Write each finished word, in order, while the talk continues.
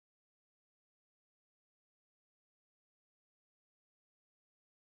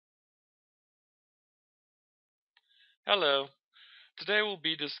Hello. Today we'll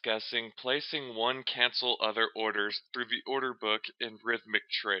be discussing placing one cancel other orders through the order book in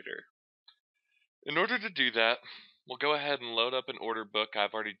Rithmic Trader. In order to do that, we'll go ahead and load up an order book.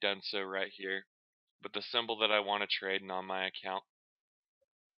 I've already done so right here with the symbol that I want to trade and on my account.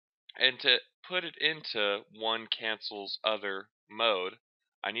 And to put it into one cancels other mode,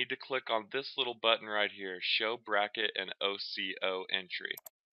 I need to click on this little button right here, Show Bracket and OCO Entry.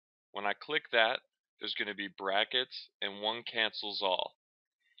 When I click that, there's going to be brackets and one cancels all.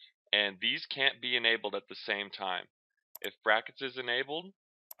 And these can't be enabled at the same time. If brackets is enabled,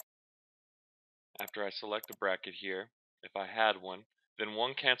 after I select a bracket here, if I had one, then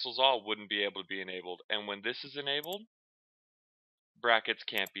one cancels all wouldn't be able to be enabled. And when this is enabled, brackets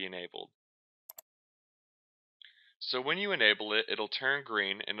can't be enabled. So when you enable it, it'll turn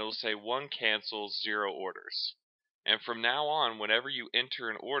green and it'll say one cancels, 0 orders. And from now on, whenever you enter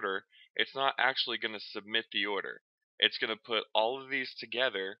an order, it's not actually going to submit the order. It's going to put all of these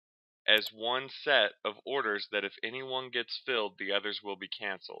together as one set of orders that if any one gets filled, the others will be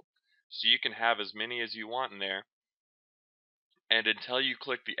canceled. So you can have as many as you want in there, and until you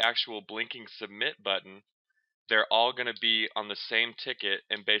click the actual blinking submit button, they're all going to be on the same ticket,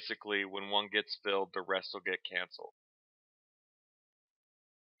 and basically when one gets filled, the rest will get canceled.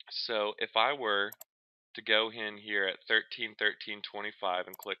 So if I were to go in here at 13:13:25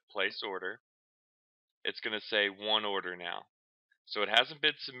 and click place order, it's going to say one order now. So it hasn't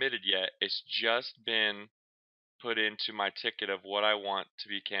been submitted yet, it's just been put into my ticket of what I want to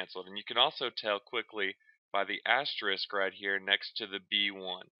be canceled. And you can also tell quickly by the asterisk right here next to the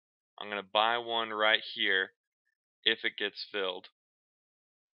B1. I'm going to buy one right here if it gets filled.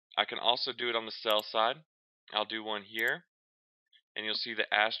 I can also do it on the sell side. I'll do one here, and you'll see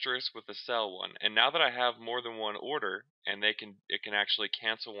the asterisk with the sell one. And now that I have more than one order, and it can actually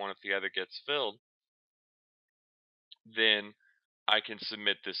cancel one if the other gets filled, then I can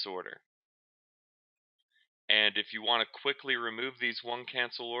submit this order. And if you want to quickly remove these one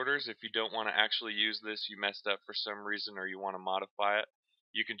cancel orders, if you don't want to actually use this, you messed up for some reason, or you want to modify it,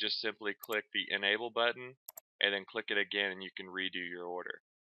 you can just simply click the enable button and then click it again and you can redo your order.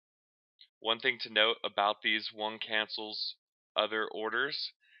 One thing to note about these one cancels other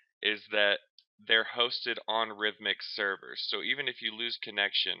orders is that they're hosted on Rithmic servers. So even if you lose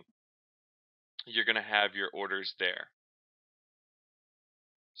connection, you're going to have your orders there.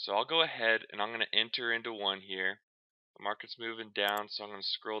 So I'll go ahead and I'm going to enter into one here. The market's moving down, so I'm going to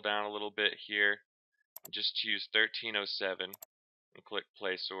scroll down a little bit here and just choose 1307 and click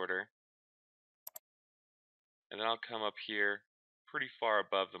place order. And then I'll come up here pretty far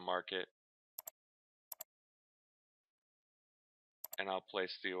above the market and I'll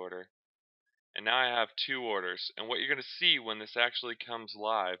place the order. And now I have two orders. And what you're going to see when this actually comes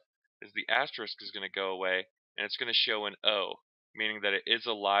live is the asterisk is going to go away and it's going to show an O, meaning that it is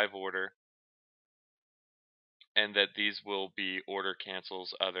a live order and that these will be order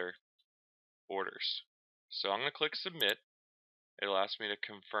cancels other orders. So I'm going to click submit. It'll ask me to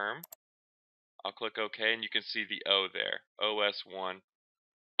confirm. I'll click OK and you can see the O there, OS1,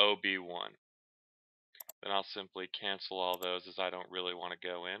 OB1. Then I'll simply cancel all those as I don't really want to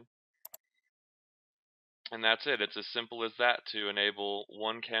go in. And that's it. It's as simple as that to enable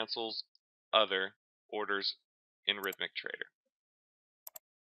one cancels other orders in Rithmic Trader.